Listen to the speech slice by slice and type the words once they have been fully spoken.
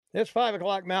It's 5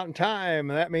 o'clock Mountain Time.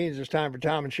 That means it's time for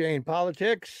Tom and Shane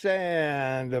Politics.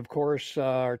 And of course,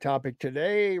 our topic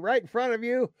today, right in front of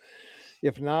you,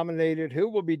 if nominated, who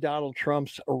will be Donald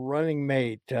Trump's running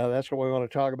mate? That's what we want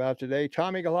to talk about today.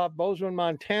 Tommy Galop, Bozeman,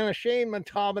 Montana. Shane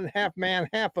Montalban, half man,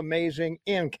 half amazing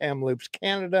in Kamloops,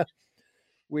 Canada.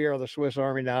 We are the Swiss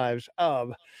Army knives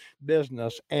of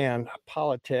business and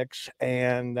politics.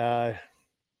 And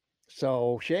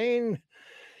so, Shane,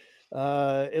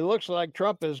 it looks like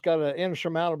Trump has got an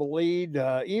insurmountable lead.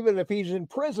 Even if he's in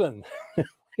prison,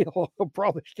 he'll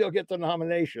probably still get the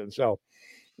nomination. So,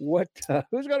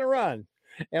 who's going to run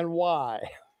and why?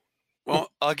 Well,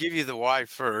 I'll give you the why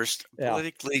first. Yeah.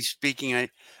 Politically speaking,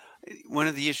 one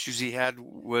of the issues he had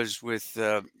was with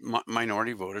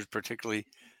minority voters, particularly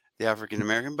the African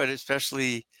American, but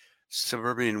especially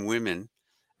suburban women.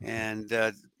 And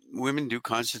women do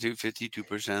constitute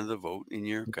 52% of the vote in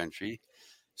your country.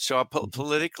 So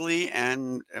politically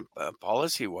and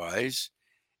policy-wise,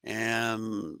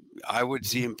 I would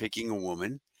see him picking a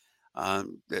woman.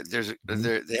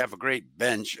 They have a great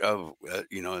bench of,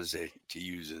 as to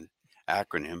use an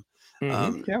acronym.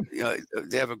 Yeah.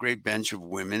 They have a great bench of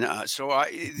women.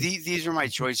 These are my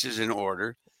choices in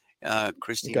order.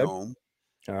 Christy Okay. Nome.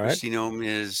 All right. Christy Nome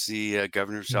is the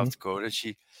governor of South Dakota.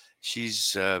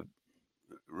 She's a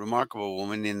remarkable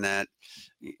woman in that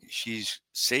she's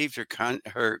saved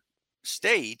her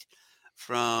state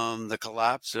from the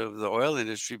collapse of the oil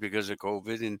industry because of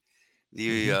COVID and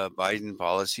the Biden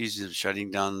policies of shutting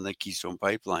down the Keystone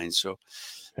Pipeline. So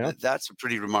that's a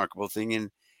pretty remarkable thing. And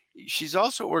she's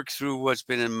also worked through what's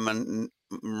been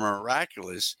a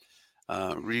miraculous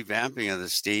revamping of the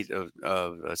state of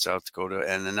South Dakota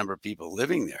and the number of people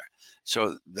living there.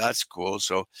 So that's cool.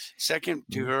 So second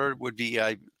to her would be,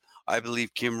 I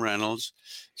believe, Kim Reynolds.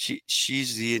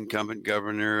 She's the incumbent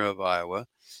governor of Iowa.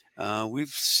 We've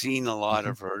seen a lot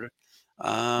of her,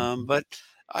 but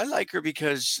I like her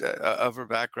because of her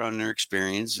background and her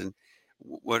experience and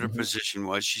what her position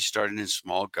was. She started in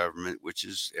small government, which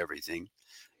is everything.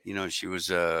 She was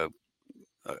a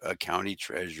county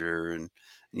treasurer, and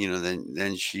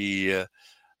then she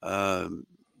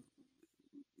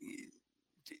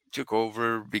took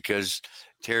over because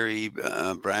Terry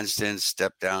Branstad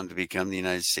stepped down to become the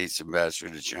United States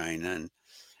ambassador to China,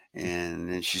 and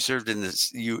then she served in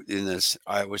this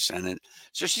Iowa Senate.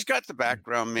 So she's got the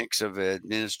background mix of an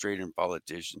administrator and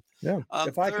politician. Yeah.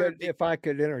 If I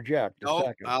could interject a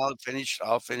second.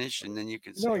 I'll finish, and then you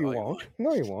can say. No, you won't.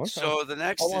 No, you won't. So the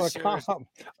next is Sarah.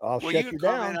 I'll shut you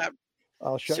down.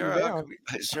 I'll shut you down.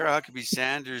 Sarah Huckabee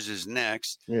Sanders is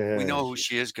next. Yeah. We know who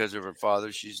she is because of her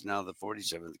father. She's now the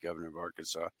 47th governor of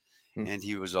Arkansas, and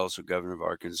he was also governor of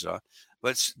Arkansas.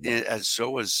 But so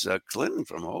was Clinton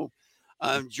from Hope.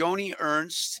 Joni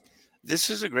Ernst, this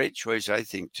is a great choice, I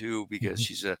think, too, because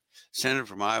she's a senator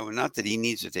from Iowa. Not that he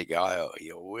needs to take Iowa,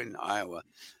 he'll win Iowa,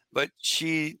 but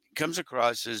she comes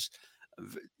across as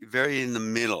very in the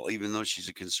middle, even though she's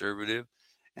a conservative.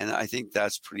 And I think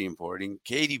that's pretty important.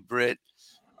 Katie Britt,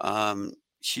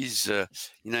 she's a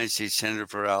United States Senator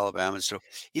for Alabama, so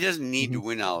he doesn't need to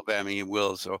win Alabama. He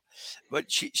will. But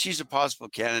she's a possible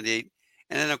candidate.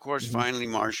 And then, of course, finally,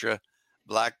 Marsha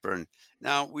Blackburn.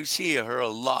 Now we see her a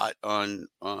lot on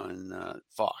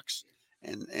Fox,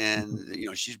 and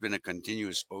she's been a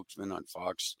continuous spokesman on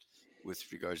Fox with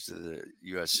regards to the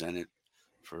U.S. Senate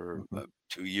for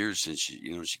 2 years since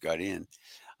she got in.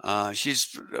 She's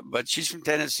from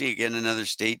Tennessee, again, another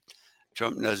state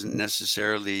Trump doesn't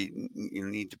necessarily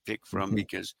need to pick from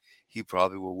because he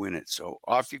probably will win it. So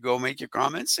off you go, make your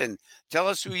comments and tell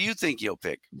us who you think you'll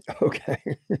pick. Okay.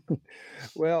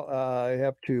 Well, I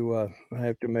have to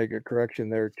make a correction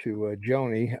there to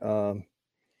Joni.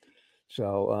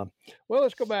 Well,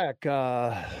 let's go back.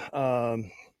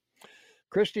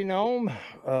 Christy Nome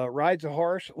rides a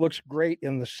horse, looks great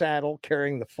in the saddle,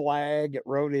 carrying the flag at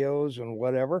rodeos and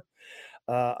whatever.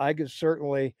 I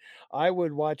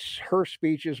would watch her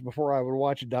speeches before I would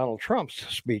watch Donald Trump's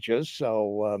speeches.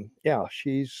 So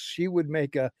she would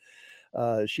make an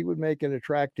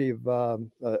attractive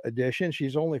addition.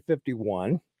 She's only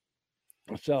 51,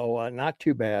 so not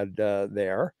too bad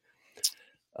there.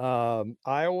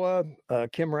 Iowa,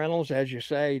 Kim Reynolds, as you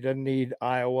say, doesn't need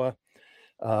Iowa.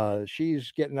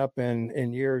 She's getting up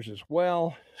in years as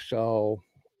well, so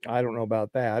I don't know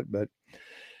about that, but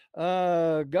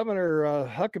Governor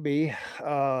Huckabee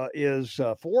is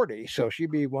 40, so she'd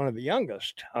be one of the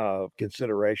youngest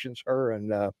considerations. Her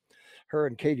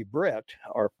and Katie Britt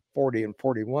are 40 and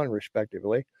 41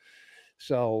 respectively.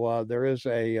 So there is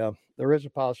a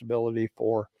possibility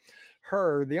for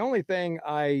her. The only thing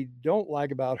I don't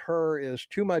like about her is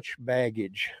too much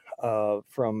baggage.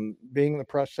 from being the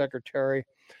press secretary,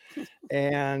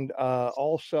 and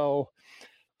also,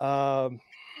 um,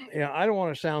 I don't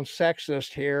want to sound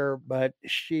sexist here, but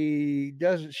she's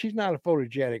not a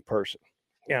photogenic person.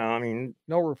 I mean,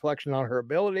 no reflection on her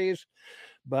abilities,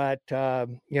 but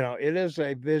it is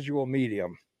a visual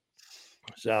medium.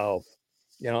 So,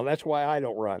 that's why I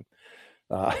don't run.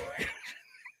 Uh,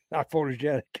 not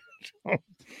photogenic.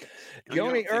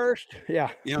 Joni Ernst, yeah.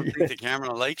 You don't think the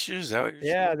camera likes you? Is that what you're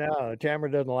Yeah, saying? no,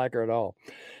 Tamara doesn't like her at all.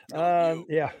 No,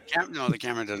 you. Yeah. No, the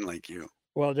camera doesn't like you.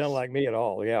 Well, doesn't like me at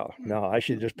all. Yeah. No, I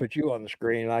should just put you on the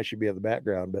screen and I should be in the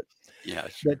background. Yeah,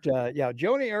 sure. Yeah,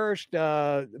 Joni Ernst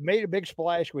made a big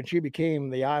splash when she became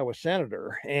the Iowa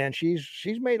senator, and she's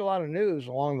made a lot of news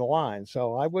along the line.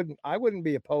 So I wouldn't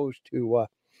be opposed to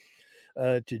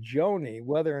Joni,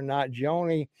 whether or not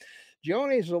Joni's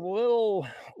a little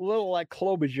like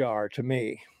Klobuchar to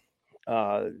me.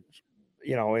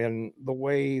 In the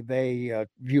way they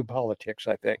view politics,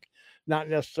 I think, not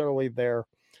necessarily their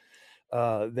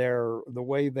the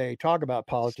way they talk about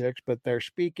politics, but their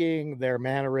speaking, their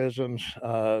mannerisms,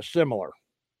 similar.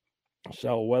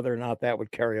 So whether or not that would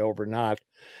carry over or not,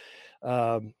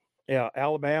 yeah,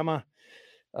 Alabama,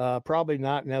 probably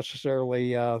not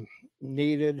necessarily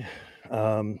needed.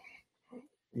 Um,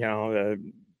 you know, uh,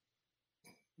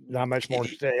 Not much more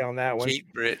to say on that one.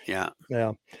 Kate Britt, yeah.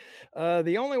 Yeah.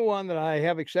 The only one that I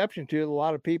have exception to, a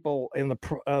lot of people in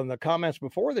the comments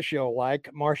before the show like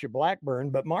Marsha Blackburn,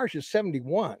 but Marsha's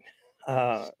 71.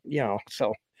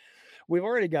 So we've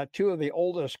already got two of the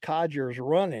oldest codgers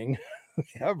running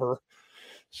ever.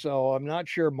 So I'm not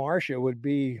sure Marsha would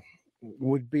be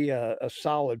a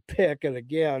solid pick. And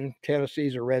again,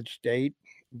 Tennessee's a red state,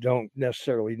 don't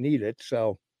necessarily need it.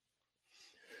 So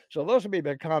those would be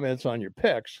my comments on your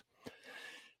picks.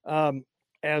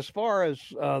 As far as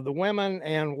the women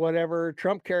and whatever,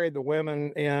 Trump carried the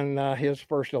women in his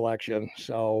first election.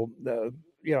 So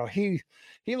he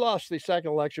lost the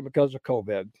second election because of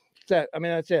COVID.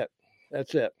 That's it.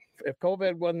 That's it. If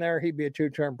COVID wasn't there, he'd be a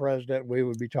two-term president. We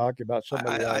would be talking about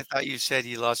somebody else. I thought you said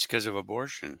he lost because of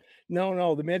abortion.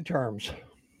 No, the midterms.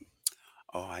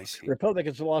 Oh, I see.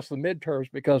 Republicans lost the midterms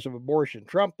because of abortion.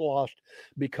 Trump lost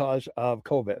because of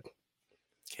COVID.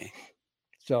 Okay.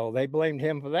 So they blamed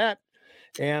him for that,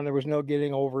 and there was no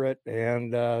getting over it.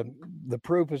 And the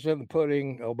proof is in the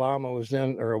pudding. Biden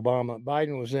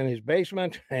was in his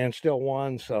basement and still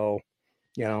won. So,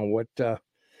 what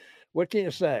can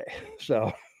you say?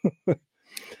 So,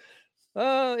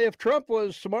 if Trump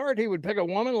was smart, he would pick a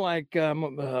woman like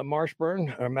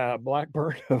Blackburn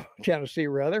of Tennessee,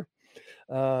 rather.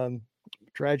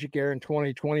 Tragic error in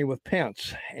 2020 with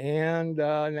Pence. And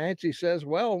Nancy says,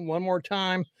 well, one more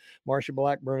time, Marsha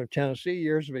Blackburn of Tennessee,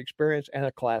 years of experience and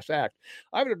a class act.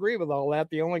 I would agree with all that.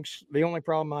 The only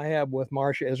problem I have with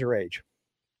Marsha is her age.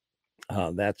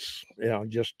 That's,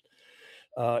 just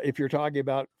if you're talking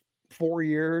about 4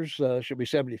 years, she'll be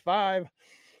 75.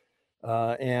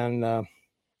 If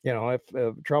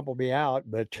Trump will be out,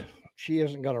 but she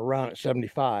isn't going to run at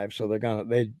 75. So they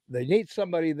need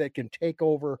somebody that can take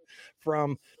over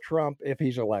from Trump if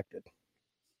he's elected.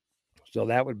 So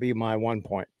that would be my 1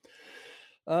 point.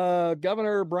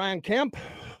 Governor Brian Kemp,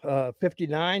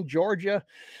 59, Georgia.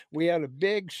 We had a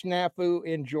big snafu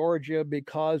in Georgia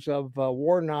because of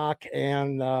Warnock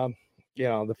and,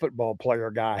 the football player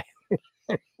guy,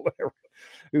 whatever,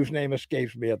 whose name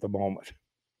escapes me at the moment.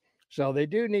 So they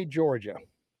do need Georgia.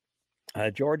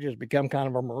 Georgia has become kind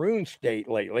of a maroon state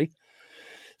lately.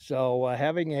 So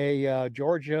having a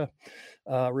Georgia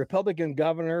Republican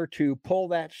governor to pull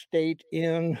that state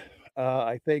in,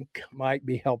 I think might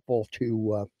be helpful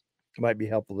to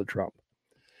Trump.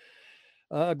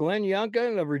 Glenn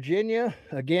Youngkin of Virginia,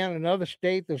 again, another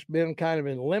state that's been kind of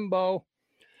in limbo.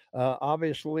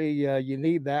 Obviously, you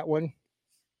need that one.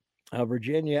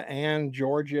 Virginia and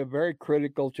Georgia, very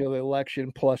critical to the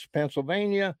election, plus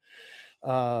Pennsylvania.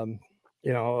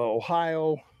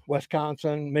 Ohio,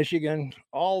 Wisconsin, Michigan,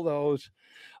 all those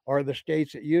are the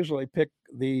states that usually pick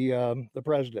the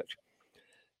president.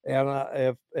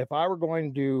 And if I were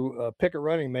going to pick a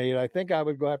running mate, I think I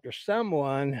would go after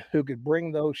someone who could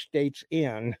bring those states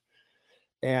in,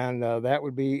 and that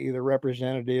would be either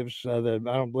representatives. I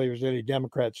don't believe there's any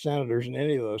Democrat senators in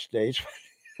any of those states.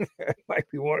 Might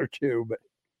be one or two,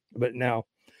 but no.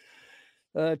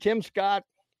 Tim Scott.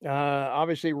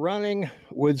 Obviously, running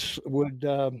would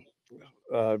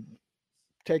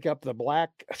take up the black,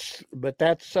 but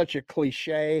that's such a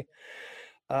cliche.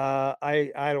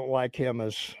 I don't like him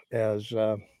as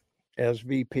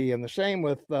VP, and the same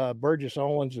with Burgess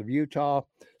Owens of Utah,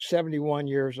 71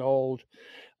 years old,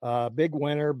 big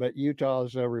winner, but Utah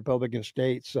is a Republican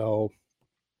state, so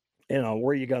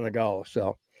where you going to go?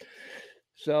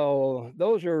 So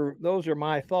those are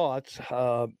my thoughts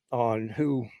on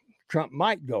who Trump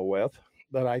might go with,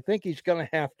 but I think he's going to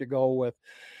have to go with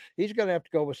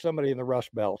somebody in the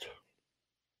Rust Belt.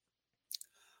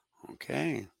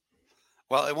 Okay.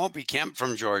 Well, it won't be Kemp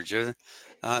from Georgia.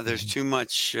 There's too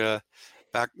much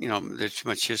there's too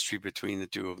much history between the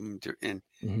two of them and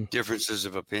Mm-hmm. differences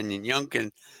of opinion.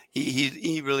 Youngkin,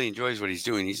 he really enjoys what he's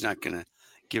doing. He's not going to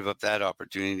give up that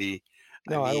opportunity.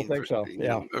 I No, I don't mean, think so.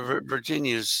 Yeah.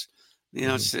 Virginia's,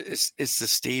 Mm-hmm. it's the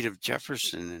state of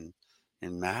Jefferson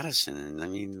and Madison, and I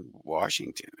mean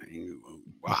Washington. I mean,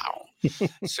 wow.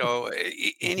 So Mm-hmm.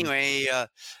 anyway,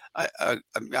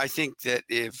 I think that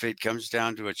if it comes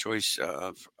down to a choice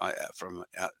from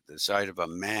the side of a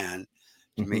man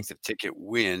to Mm-hmm. make the ticket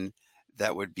win,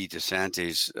 that would be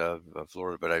DeSantis of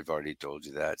Florida. But I've already told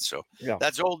you that, so Yeah.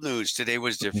 that's old news. Today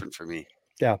was different for me.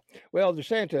 Yeah. Well,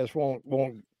 DeSantis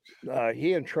won't.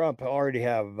 He and Trump already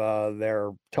have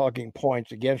their talking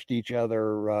points against each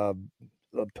other,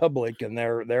 public, and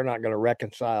they're not going to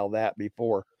reconcile that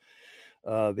before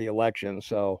the election.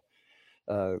 So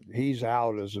he's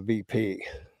out as a VP.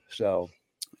 So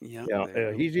Yeah, there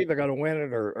you go. he's either going to win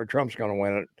it or Trump's going to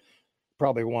win it.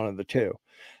 Probably one of the two.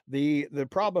 The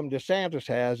problem DeSantis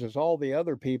has is all the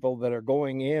other people that are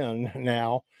going in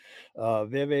now,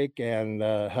 Vivek and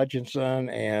Hutchinson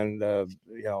and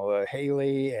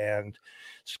Haley and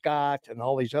Scott and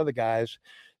all these other guys.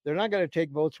 They're not going to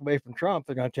take votes away from Trump.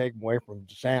 They're going to take them away from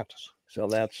DeSantis. So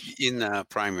that's In the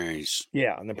primaries.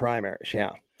 in the primaries.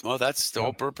 Yeah. Well, that's the Yeah.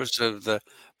 whole purpose of the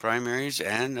primaries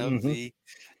and of Mm-hmm. the Yeah.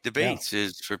 debates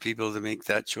is for people to make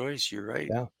that choice. You're right.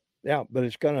 Yeah. Yeah,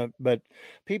 but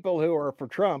people who are for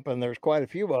Trump, and there's quite a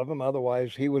few of them,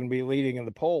 otherwise he wouldn't be leading in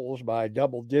the polls by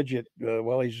double digit.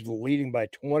 He's leading by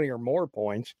 20 or more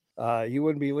points. He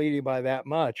wouldn't be leading by that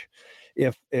much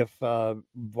if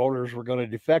voters were going to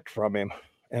defect from him.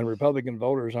 And Republican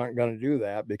voters aren't going to do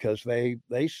that because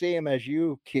they see him, as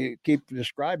you keep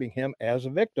describing him, as a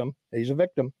victim. He's a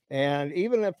victim. And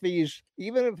even if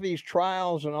these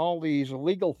trials and all these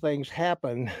illegal things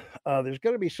happen, there's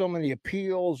going to be so many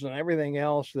appeals and everything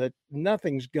else that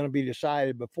nothing's going to be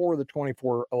decided before the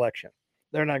 24 election.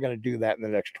 They're not going to do that in the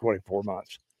next 24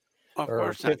 months Of or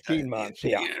course not. 15 months.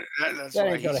 Yeah, That's that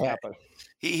why ain't going to happen.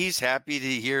 he's happy to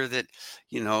hear that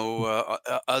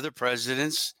other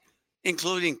presidents,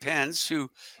 including Pence, who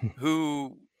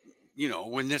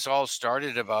when this all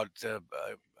started about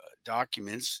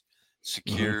documents, Mm-hmm.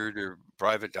 secured or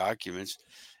private documents,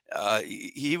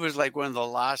 he was like one of the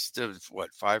last of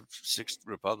what 5, 6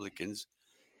 Republicans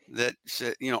that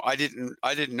said, I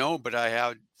didn't know, but I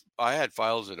had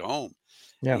files at home.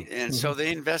 Yeah. And Mm-hmm. so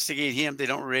they investigate him. They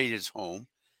don't raid his home.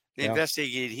 They Yeah.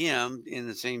 investigate him in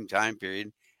the same time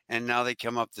period. And now they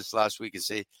come up this last week and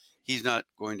say he's not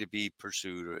going to be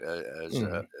pursued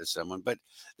Mm-hmm. as someone. But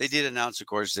they did announce, of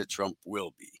course, that Trump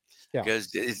will be. Yeah. Because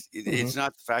Mm-hmm. it's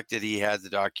not the fact that he had the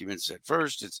documents at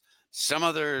first. It's some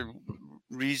other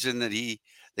reason that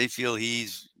they feel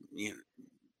he's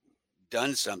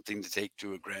done something to take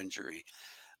to a grand jury.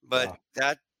 But Yeah.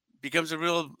 that becomes a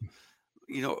real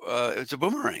it's a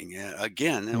boomerang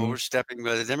again, Mm-hmm. overstepping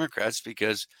by the Democrats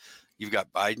because you've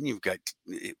got Biden, you've got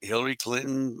Hillary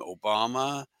Clinton,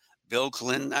 Obama, Bill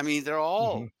Clinton. I mean, they're Mm-hmm.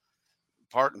 all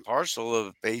part and parcel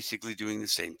of basically doing the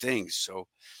same things. So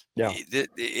Yeah. it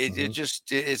Mm-hmm.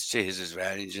 just it's to his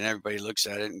advantage, and everybody looks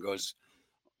at it and goes,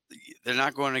 they're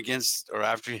not going against or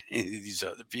after any of these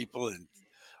other people, and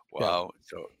Yeah. wow.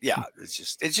 So yeah,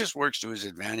 it just works to his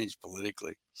advantage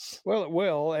politically. Well, it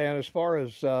will. And as far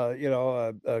as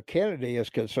Kennedy is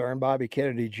concerned, Bobby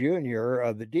Kennedy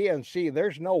Jr., the DNC,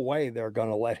 there's no way they're going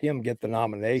to let him get the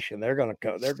nomination. They're going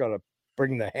to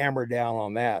bring the hammer down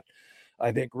on that.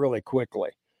 I think really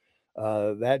quickly.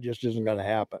 That just isn't going to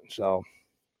happen. So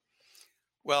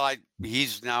Well,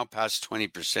 he's now past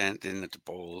 20% in the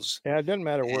polls. yeah, it doesn't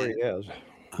matter where he And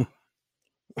is.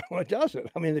 Well, it doesn't.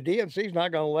 I mean, the DNC is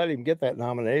not going to let him get that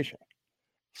nomination.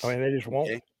 I mean, they just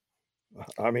won't. okay,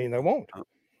 I mean, they won't.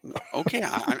 okay.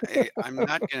 I'm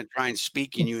not going to try and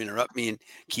speak, and you interrupt me and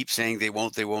keep saying they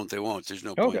won't, they won't, they won't. There's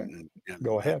no Okay, point in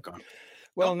go that ahead. con.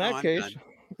 Well, No, in no, that I'm case,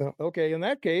 done. okay, in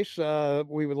that case,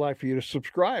 we would like for you to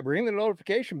subscribe, ring the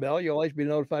notification bell. You'll always be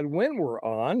notified when we're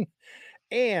on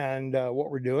and what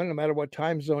we're doing, no matter what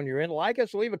time zone you're in. Like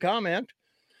us, leave a comment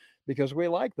because we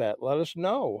like that. Let us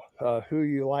know who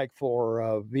you like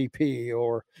for VP,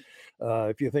 or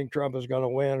if you think Trump is going to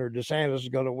win, or DeSantis is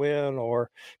going to win, or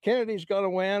Kennedy's going to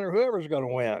win, or whoever's going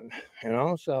to win.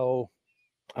 So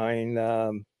I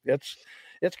mean,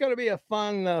 it's going to be a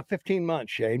fun 15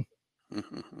 months, Shane.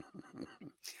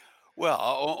 Well,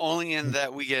 only in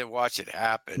that we get to watch it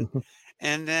happen,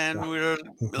 and then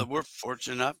Yeah. we're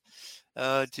fortunate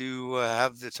enough to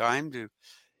have the time to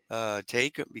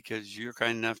take it because you're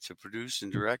kind enough to produce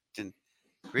and direct and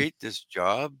create this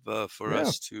job for Yeah.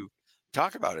 us to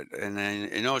talk about it. And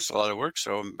I know it's a lot of work,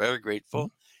 so I'm very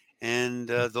grateful. And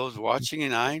those watching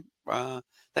and I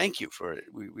thank you for it.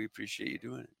 We appreciate you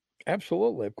doing it.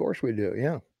 Absolutely. Of course we do.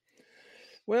 Yeah.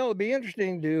 Well, it'd be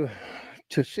interesting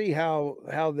to see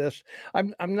how this.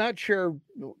 I'm not sure.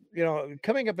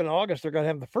 Coming up in August, they're going to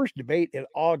have the first debate in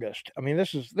August. I mean,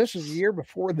 this is a year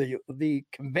before the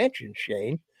convention,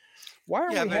 Shane. Why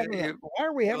are Yeah, we but having a Why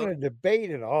are we having a debate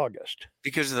in August?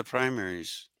 because of the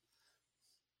primaries.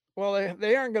 Well,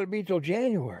 they aren't going to be till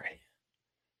January.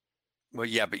 Well,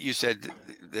 yeah, but you said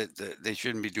that they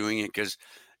shouldn't be doing it because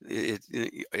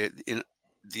in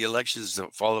the elections the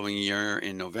following year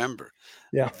in November.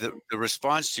 Yeah. The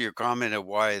response to your comment of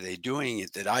why are they doing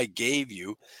it that I gave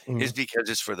you Mhm. is because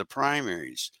it's for the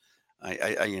primaries.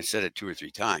 I said it 2 or 3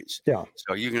 times. Yeah.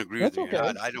 So you can agree with That's me or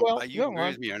okay. not. I don't Well, you can no,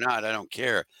 agree with me or not, I don't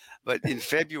care. But in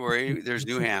February, there's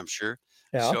New Hampshire.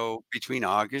 yeah. So between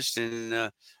August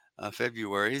and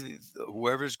February,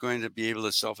 whoever's going to be able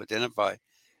to self-identify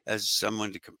as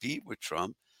someone to compete with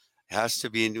Trump has to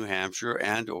be in New Hampshire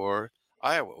and or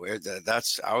Iowa, where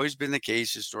that's always been the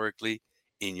case historically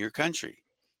in your country.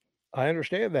 I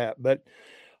understand that, but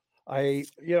I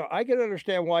can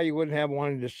understand why you wouldn't have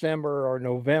one in December or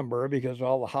November because of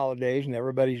all the holidays and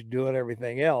everybody's doing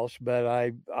everything else. But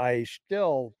I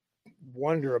still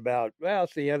wonder about, well,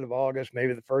 it's the end of August,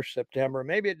 maybe the first September.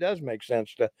 Maybe it does make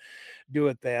sense to do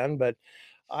it then. But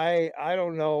I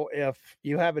don't know if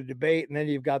you have a debate and then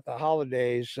you've got the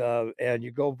holidays and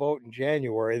you go vote in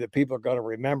January that people are going to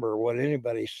remember what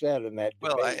anybody said in that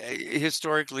Well, debate.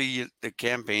 historically, the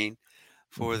campaign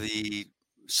for Mhm. the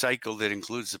cycle that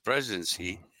includes the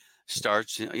presidency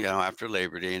starts, after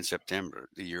Labor Day in September,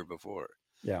 the year before.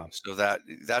 Yeah. So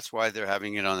that's why they're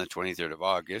having it on the 23rd of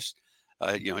August.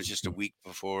 It's just a week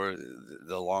before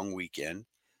the long weekend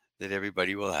that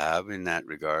everybody will have in that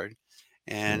regard,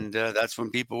 Mhm. and that's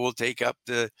when people will take up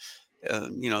the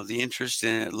interest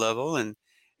in it level and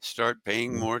start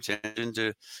paying more attention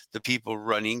to the people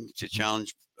running to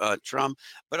challenge Trump,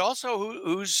 but also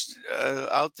who's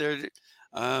out there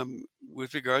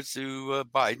with regards to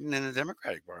Biden and the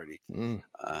Democratic Party. Mhm.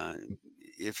 Uh,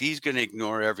 if he's going to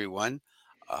ignore everyone,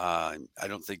 I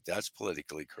don't think that's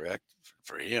politically correct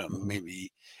for him. Mhm.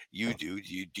 Maybe you do.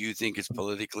 Do you think it's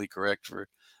politically correct for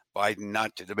Biden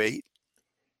not to debate?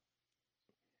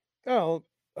 Well,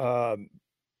 um,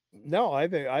 no, I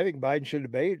think Biden should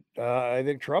debate. I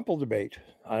think Trump will debate.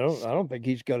 I don't think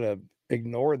he's going to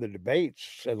ignore the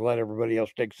debates and let everybody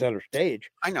else take center stage.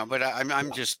 I know, but I'm Yeah.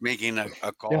 just making a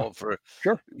Yeah. call for,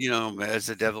 Sure. as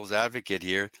the devil's advocate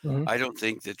here. Mhm. I don't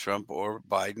think that Trump or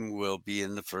Biden will be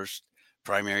in the first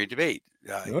primary debate.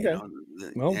 Okay.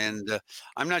 Well. And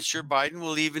I'm not sure Biden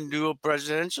will even do a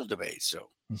presidential debate.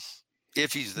 So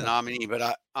if he's the Yeah. nominee,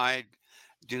 but I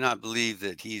do not believe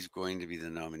that he's going to be the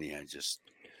nominee.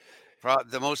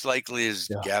 The most likely is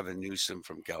Yeah. Gavin Newsom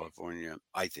from California.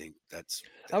 I think I that's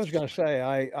was going just to my.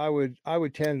 say I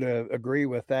would tend to agree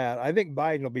with that. I think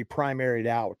Biden will be primaried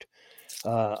out.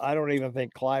 I don't even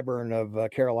think Clyburn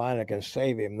of Carolina can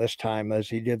save him this time as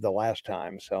he did the last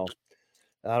time. So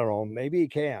I don't know. Maybe he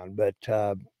can, but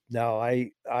no,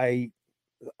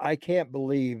 I can't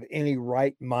believe any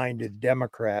right-minded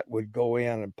Democrat would go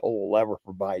in and pull a lever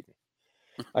for Biden.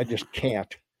 I just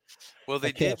can't. Well, I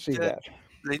they can't did. see that.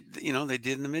 They did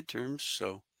in the midterms.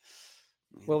 So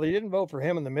you Well, know. they didn't vote for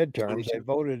him in the midterms. They 22.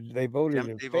 voted. They voted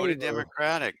in They voted favor.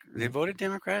 Democratic. They Mhm. voted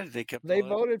Democratic. They kept a They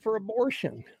lot of voted for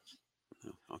abortion.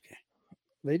 oh, okay.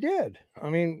 They did. I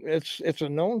mean, it's a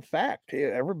known fact.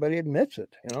 Everybody admits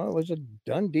it. It was a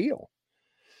done deal.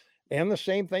 And the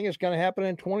same thing is going to happen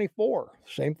in 24.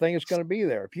 Same thing is going to be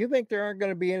there. If you think there aren't going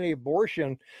to be any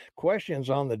abortion questions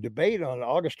on the debate on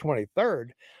August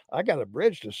 23rd, I got a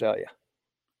bridge to sell you.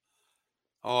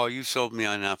 Oh, you sold me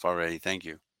enough already. Thank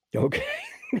you. Okay.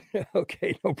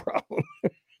 Okay, no problem.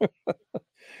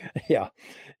 Yeah.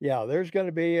 Yeah, there's going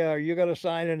to be are you going to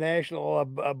sign a national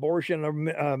abortion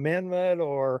amendment,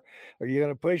 or are you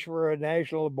going to push for a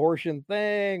national abortion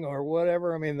thing or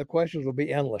whatever? I mean, the questions will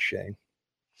be endless, Shane.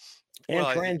 And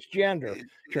Well, transgender. it, and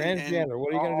Transgender.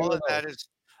 What are you going to do all with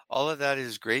of those? that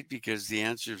is great because the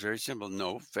answer is very simple.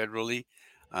 No, federally,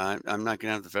 I'm not going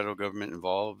to have the federal government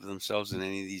involve themselves in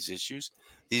any of these issues.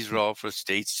 These are all for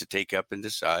states to take up and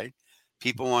decide.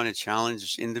 People want to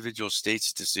challenge individual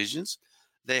states' decisions.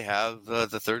 They have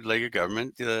the third leg of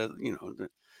government, the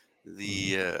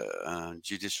Mhm.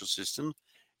 judicial system,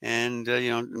 and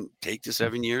take the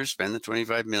 7 years, spend the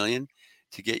 25 million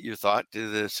to get your thought to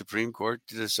the Supreme Court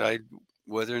to decide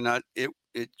whether or not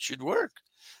it should work.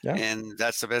 Yeah. And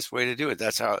that's the best way to do it.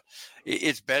 That's how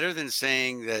it's better than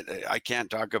saying that I can't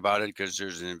talk about it because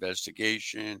there's an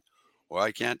investigation, or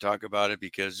I can't talk about it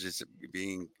because it's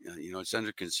being, it's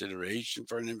under consideration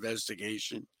for an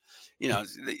investigation.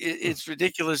 It's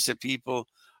ridiculous that people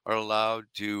are allowed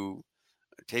to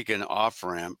take an off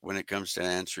ramp when it comes to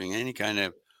answering any kind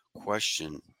of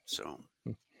question. So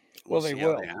we'll Well, they see how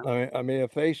they will. handle it. I mean,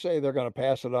 if they say they're going to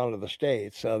pass it on to the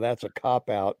states, that's a cop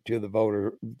out to the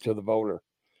voter. To the voter,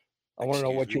 I want to know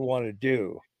Excuse what you me. want to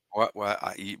do.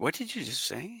 What did you just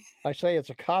say? I say it's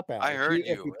a cop out. I heard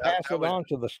If you you. pass it on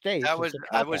to the That states, was it's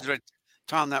a I cop was out.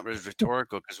 Tom. That was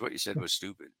rhetorical because what you said was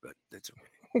stupid. But that's okay.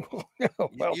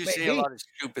 Well, You say a maybe. lot of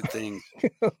stupid things.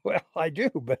 Well, I do,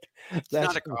 but It's that's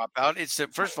not a cop out.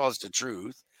 First of all, it's the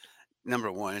truth.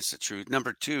 Number one, it's the truth.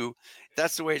 Number two,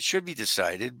 that's the way it should be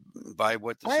decided by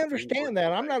what the I Supreme Court understand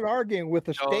that. I'm decides. not arguing with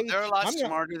the So they're a states. lot I'm not.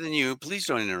 smarter than you. Please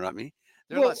don't interrupt me.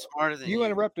 They're a lot Well, smarter than you you.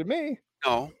 interrupted me.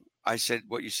 No, I said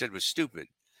what you said was stupid.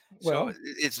 So Well,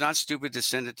 it's not stupid to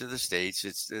send it to the states.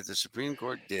 It's that the Supreme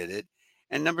Court did it.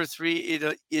 And number three,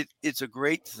 it's a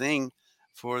great thing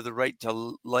for the right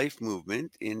to life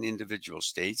movement in individual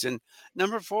states. And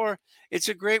number four, it's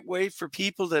a great way for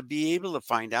people to be able to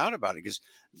find out about it because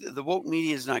the woke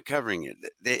media is not covering it.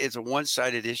 It's a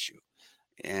one-sided issue,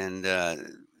 and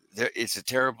it's a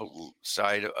terrible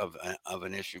side of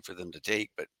an issue for them to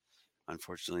take. But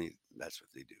unfortunately, that's what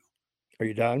they do. are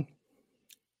you done?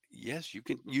 Yes, you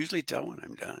can usually tell when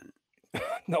I'm done.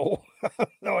 No,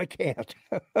 no, I can't.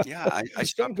 Yeah, I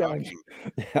stop Sometimes, talking.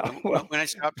 yeah. When I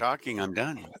stop talking, I'm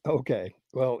done. Okay.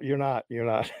 Well, you're not. You're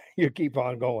not. You keep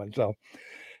on going. So,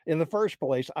 in the first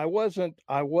place, I wasn't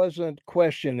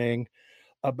questioning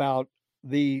about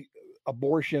the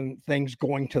abortion things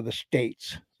going to the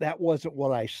states. That wasn't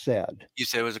what I said. You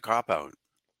said it was a cop out.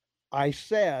 I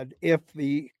said if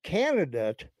the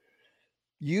candidate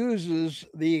uses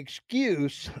the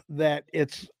excuse that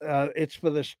it's for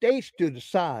the states to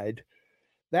decide,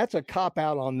 that's a cop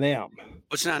out on them.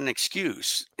 It's not an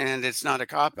excuse, and it's not a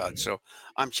cop out. So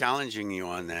I'm challenging you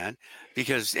on that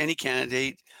because any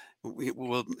candidate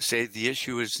will say the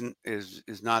issue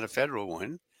is not a federal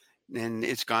one, and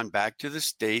it's gone back to the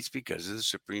states because of the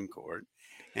Supreme Court,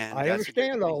 and I that's a good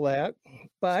understand thing. all that, So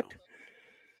but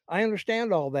I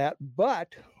understand all that, but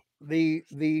the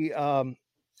the um,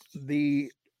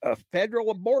 the federal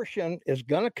abortion is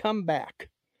going to come back.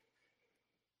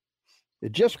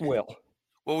 It just okay. will.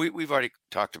 Well, we've already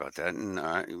talked about that, and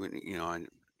I'm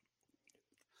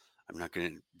not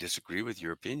going to disagree with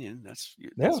your opinion. Yeah.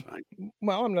 That's fine.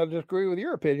 Well, I'm not disagreeing with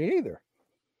your opinion either.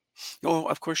 Oh,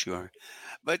 of course you are.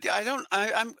 But I don't.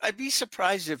 I'd be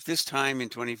surprised if this time in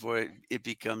 24 it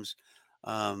becomes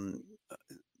um,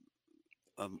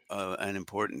 an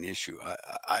important issue.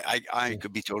 I Mm,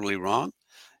 could be totally wrong.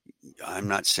 I'm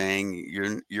not saying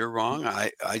you're wrong.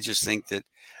 I just think that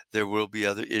there will be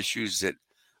other issues that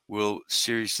will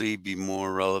seriously be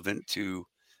more relevant to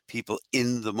people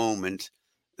in the moment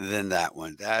than that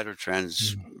one. That or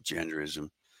mm, transgenderism.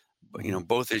 But mhm.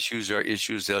 both issues are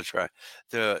issues they'll try.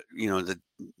 The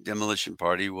demolition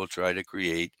party will try to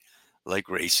create like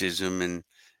racism and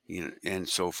and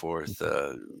so forth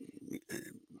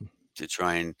to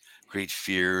try and create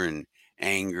fear and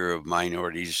anger of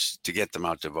minorities to get them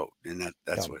out to vote, and Yeah.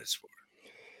 that's what it's for.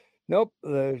 Nope.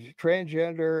 The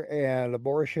transgender and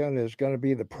abortion is going to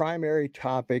be the primary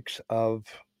topics of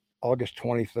August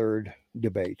 23rd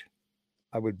debate.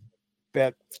 I would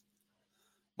bet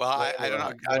Well, I don't whatever know.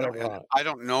 on whatever on it. I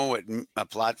don't know what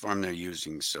platform they're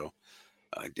using, so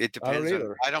it I don't depends on.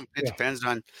 either. I don't. It Yeah. depends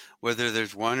on whether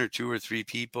there's one or two or three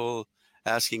people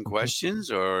asking Mhm.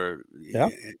 questions, or Yeah.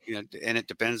 and it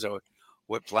depends on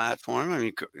what platform. I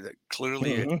mean,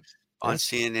 clearly Hmm. on Yeah.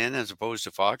 CNN as opposed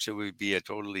to Fox, it would be a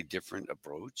totally different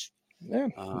approach. Yeah.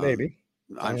 Um, Maybe.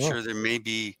 I I'm don't know. sure there may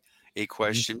be a Mhm.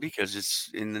 question because it's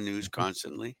in the news Mhm.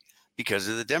 constantly because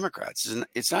of the Democrats.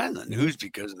 It's not in the Mhm. news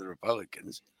because of the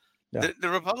Republicans. Yeah. The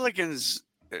Republicans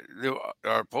they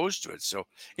are opposed to it, so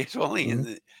it's only in Mhm.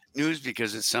 the news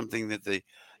because it's something that the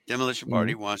demolition Mhm.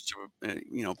 party wants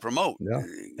to promote, Yeah.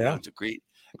 Yeah. to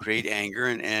create anger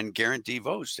and guarantee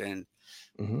votes, and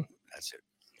Hmm. that's it.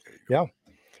 There you go.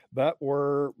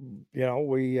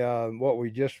 Yeah. But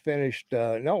we just finished.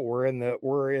 No, we're in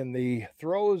the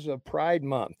throes of Pride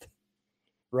Month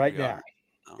right We now. are.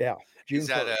 Oh. Yeah. Is June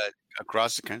that 1st.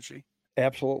 across the country?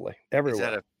 Absolutely.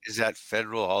 Everywhere. Is that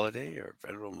federal holiday or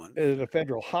federal month? It is a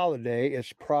federal holiday.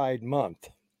 It's Pride Month.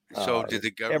 So did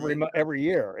the government? Every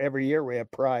year we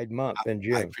have Pride Month in I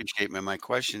June. appreciate. My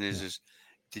question Yeah. is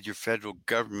did your federal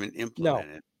government No, implement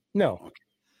it? no, Okay.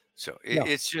 So no.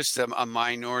 it's just a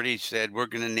minority said we're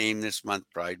going to name this month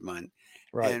Pride Month,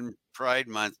 Right. and Pride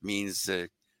Month means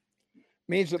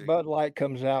Means that the Bud Light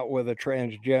comes out with a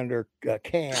transgender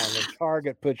can, and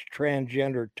Target puts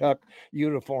transgender tuck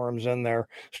uniforms in their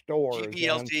stores, and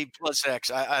GBLT plus X.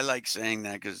 I like saying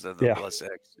that because of the yeah, plus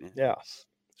X. Yeah. yeah.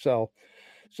 So,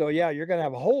 so yeah, you're going to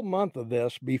have a whole month of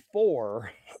this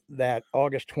before that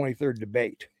August 23rd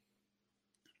debate.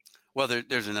 Well,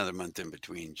 there's another month in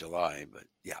between July, but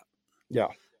yeah. Yeah.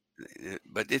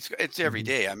 But it's every Mhm.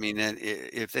 day. I mean,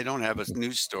 if they don't have a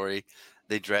news story,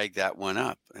 they drag that one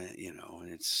up. And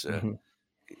it's Mhm.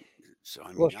 so.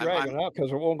 I Well, mean, it's I'm dragging out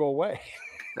because it won't go away.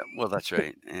 well. That's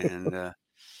right. And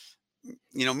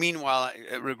meanwhile,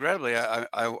 regrettably,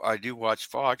 I do watch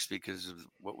Fox because of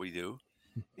what we do,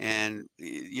 and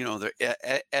they're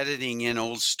editing in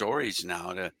old stories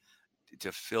now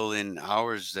to fill in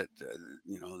hours that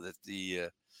that the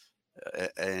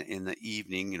in the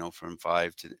evening, from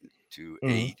 5 to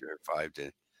 8 or 5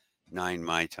 to 9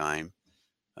 my time,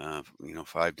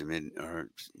 5 to mid or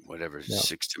whatever, Yeah.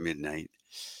 6 to midnight.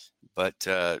 But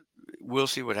we'll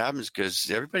see what happens because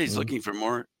everybody's Mhm. looking for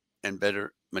more and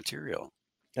better material.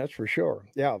 That's for sure.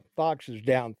 Yeah. Fox is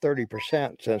down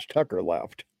 30% since Tucker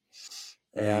left.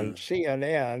 And Mm.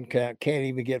 CNN can't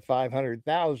even get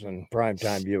 500,000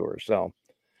 primetime viewers. So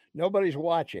nobody's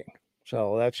watching.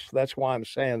 So that's why I'm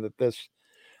saying that this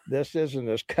isn't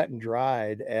as cut and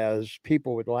dried as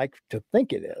people would like to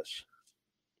think it is.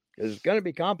 It's going to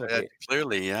be complicated.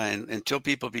 Clearly, yeah. And until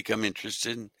people become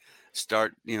interested and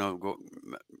start,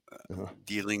 Uh-huh.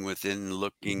 dealing within,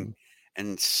 looking, Mhm.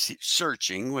 and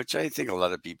searching, which I think a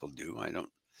lot of people do. I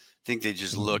don't think they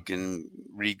just Mhm. look and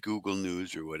read Google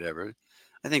News or whatever.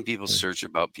 I think people Mhm. search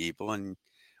about people, and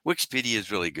Wikipedia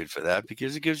is really good for that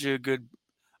because it gives you a good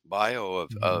bio of,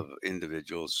 Mhm. of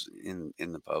individuals in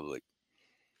the public.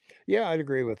 Yeah, I'd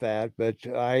agree with that, but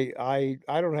I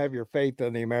don't have your faith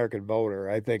in the American voter.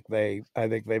 I think they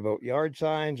vote yard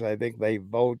signs. I think they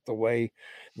vote the way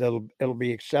that it'll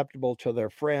be acceptable to their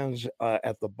friends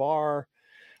at the bar.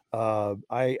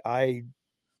 I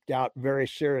doubt very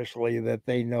seriously that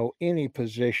they know any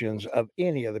positions of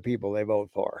any of the people they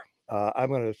vote for. I'm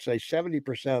going to say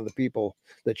 70% of the people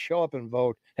that show up and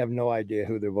vote have no idea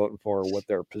who they're voting for or what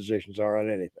their positions are on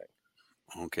anything.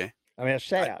 Okay. I mean,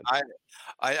 it's I, sad.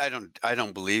 I I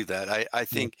don't believe that. I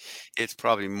Yeah. think it's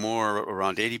probably more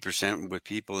around 80% with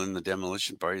people in the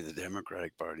demolition party, the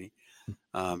Democratic Party,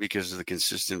 because of the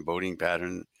consistent voting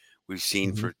pattern we've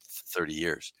seen Mhm. for 30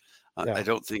 years. I Yeah.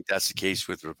 don't think that's the case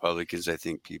with Republicans. I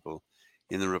think people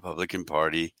in the Republican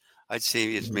Party, I'd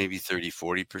say it's Mhm. maybe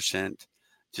 30-40%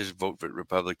 just vote for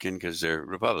Republican because they're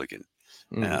Republican.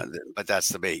 Mhm. But that's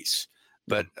the base.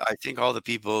 Yeah. But I think all the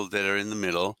people that are in the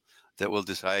middle that will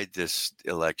decide this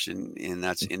election, and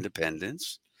that's Mhm.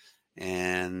 independents,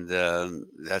 and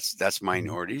that's Mhm.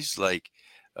 minorities, like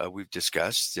we've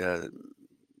discussed,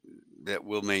 that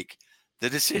will make the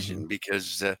Mhm. decision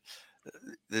because the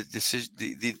decision,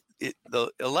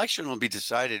 the election will be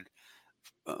decided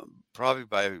probably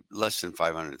by less than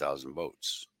 500,000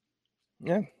 votes.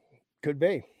 Yeah. Could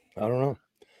be. I don't know.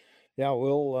 Yeah,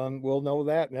 we'll know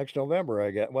that next November,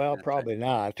 I guess. Well, That's right. probably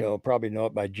not. They'll probably know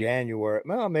it by January.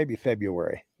 Well, maybe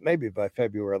February. Maybe by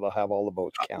February they'll have all the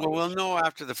votes Well, counted. we'll know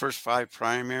after the first 5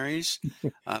 primaries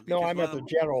No, because, I meant the well,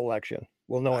 general election.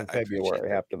 We'll know in I appreciate February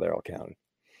that. after they're all counted.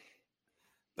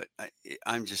 But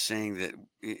I'm just saying that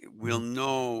we'll Mhm.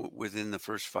 know within the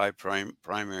first five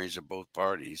primaries of both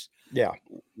parties Yeah.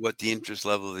 what the interest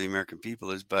level of the American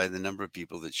people is by the number of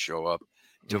people that show up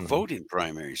to Mhm. vote in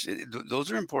primaries.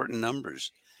 Those are important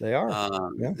numbers. They are.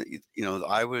 Um, Yeah. th- you know,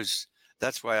 I was.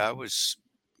 That's why I was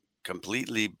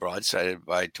completely broadsided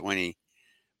by 20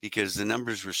 because the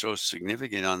numbers were so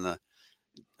significant on the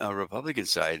Republican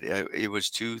side. It was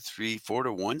 2, 3, 4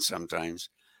 to 1 sometimes.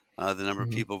 The number of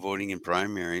Mhm. people voting in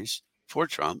primaries for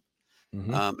Trump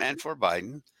Mhm. and for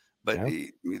Biden, but Yeah.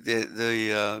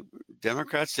 the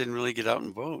Democrats didn't really get out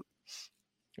and vote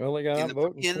Well, they got out in and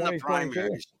vote in the 2022.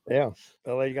 primaries. Yeah.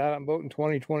 Well, they got out and vote in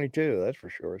 2022. That's for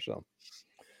sure. So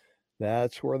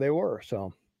that's where they were.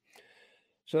 So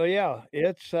yeah,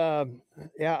 it's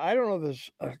yeah. I don't know this.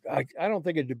 I don't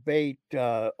think a debate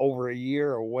over a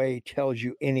year away tells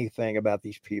you anything about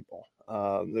these people.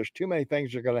 There's too many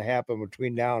things that are going to happen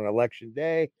between now and election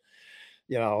day.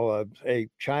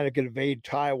 China could invade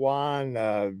Taiwan.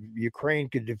 Ukraine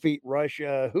could defeat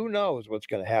Russia. Who knows what's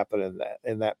going to happen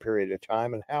in that period of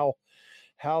time, and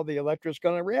how the electorate's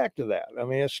going to react to that. I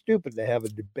mean, it's stupid to have a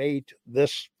debate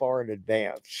this far in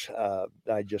advance. I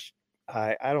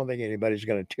don't think anybody's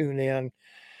going to tune in,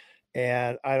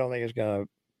 and I don't think it's going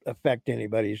to affect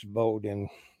anybody's vote in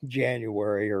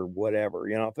January or whatever.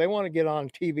 You know, if they want to get on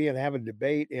TV and have a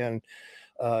debate in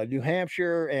New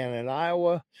Hampshire and in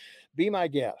Iowa, be my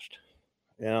guest.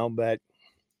 You know, but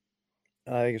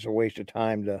I think it's a waste of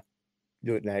time to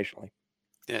do it nationally.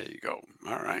 There you go.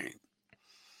 All right.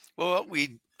 Well,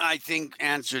 I think,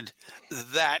 answered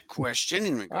that question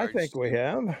in I regards think we to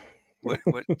have. what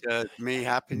may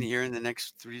happen here in the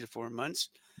next 3 to 4 months.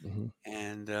 Mm-hmm.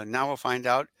 And now we'll find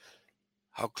out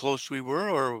how close we were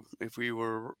or if we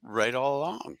were right all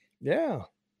along. Yeah.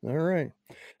 All right.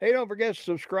 Hey, don't forget to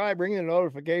subscribe, ring the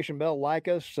notification bell, like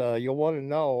us. You'll want to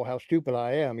know how stupid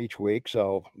I am each week.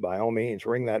 So by all means,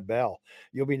 ring that bell.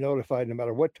 You'll be notified no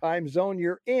matter what time zone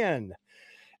you're in.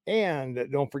 And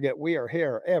don't forget, we are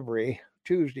here every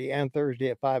Tuesday and Thursday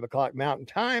at 5 o'clock Mountain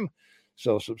Time.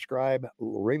 So subscribe,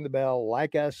 ring the bell,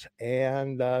 like us,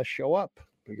 and show up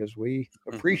because we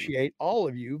appreciate all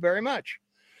of you very much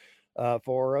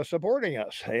for supporting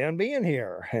us and being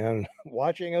here and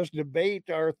watching us debate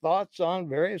our thoughts on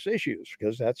various issues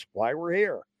because that's why we're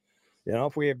here. You know,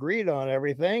 if we agreed on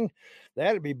everything,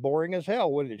 that'd be boring as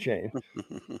hell, wouldn't it, Shane?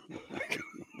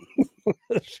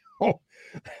 So,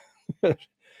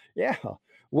 yeah.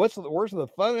 Where's the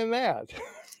fun in that?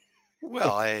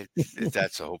 Well,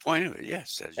 that's the whole point of it.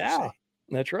 Yes, as you say.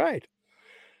 That's right.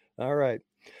 All right.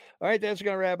 All right, that's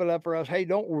going to wrap it up for us. Hey,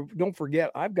 don't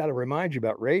forget, I've got to remind you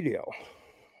about radio.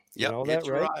 You know that,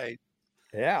 right? Ride.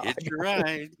 Yeah. Hit your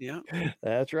ride. Yeah.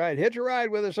 That's right. Hitch a ride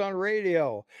with us on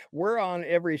radio. We're on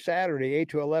every Saturday, 8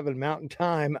 to 11 Mountain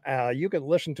Time. You can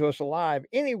listen to us live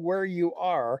anywhere you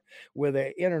are with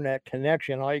an internet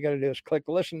connection. All you got to do is click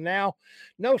listen now.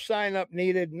 No sign up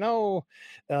needed. No,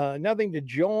 nothing to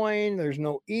join. There's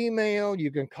no email.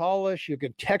 You can call us. You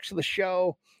can text the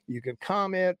show. You can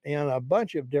comment in a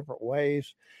bunch of different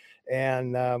ways.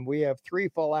 And we have 3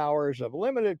 full hours of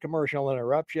limited commercial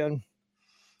interruption.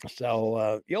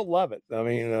 So you'll love it. I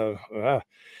mean,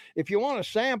 if you want a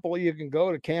sample, you can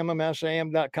go to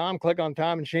kmmsam.com, click on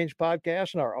Time and Change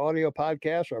Podcast, and our audio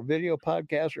podcasts, our video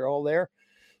podcasts are all there.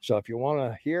 So if you want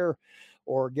to hear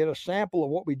or get a sample of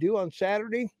what we do on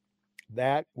Saturday,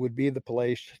 that would be the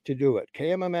place to do it.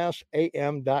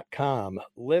 kmmsam.com.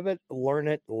 Live it, learn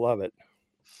it, love it.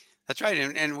 That's right.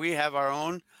 And we have our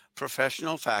own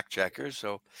professional fact checker.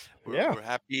 So we're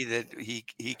happy that he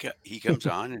comes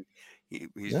on and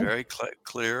he's very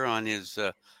clear on his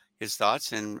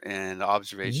thoughts and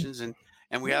observations, and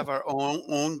we have our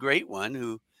own great one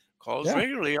who calls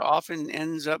regularly. Often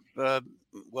ends up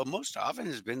most often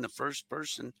has been the first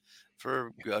person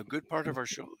for a good part of our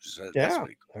shows. That's what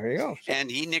he calls. There you go. And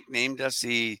he nicknamed us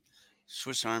the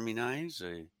Swiss Army knives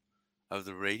of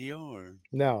the radio. Or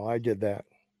no, I did that.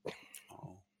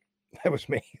 Oh, that was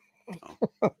me.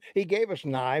 Oh. He gave us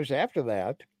knives after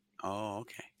that. Oh,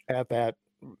 okay. At that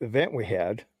event we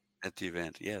had. At the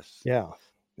event, yes. Yeah,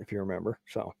 if you remember.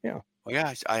 So, yeah. Well,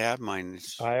 yeah, I have mine.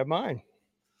 I have mine.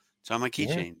 It's on my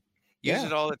keychain. Use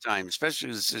it all the time, especially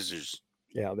with the scissors.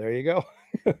 Yeah, there you go.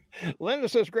 Linda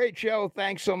says, great show.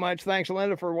 Thanks so much. Thanks,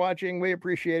 Linda, for watching. We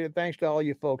appreciate it. Thanks to all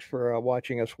you folks for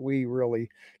watching us. We really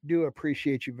do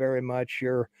appreciate you very much.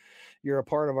 You're a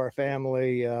part of our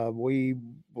family. We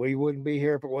wouldn't be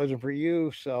here if it wasn't for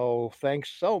you. So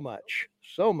thanks so much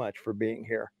for being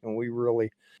here. And we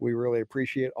really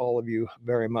appreciate all of you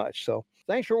very much. So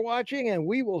thanks for watching, and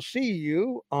we will see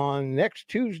you on next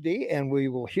Tuesday, and we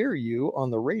will hear you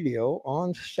on the radio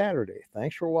on Saturday.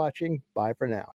 Thanks for watching. Bye for now.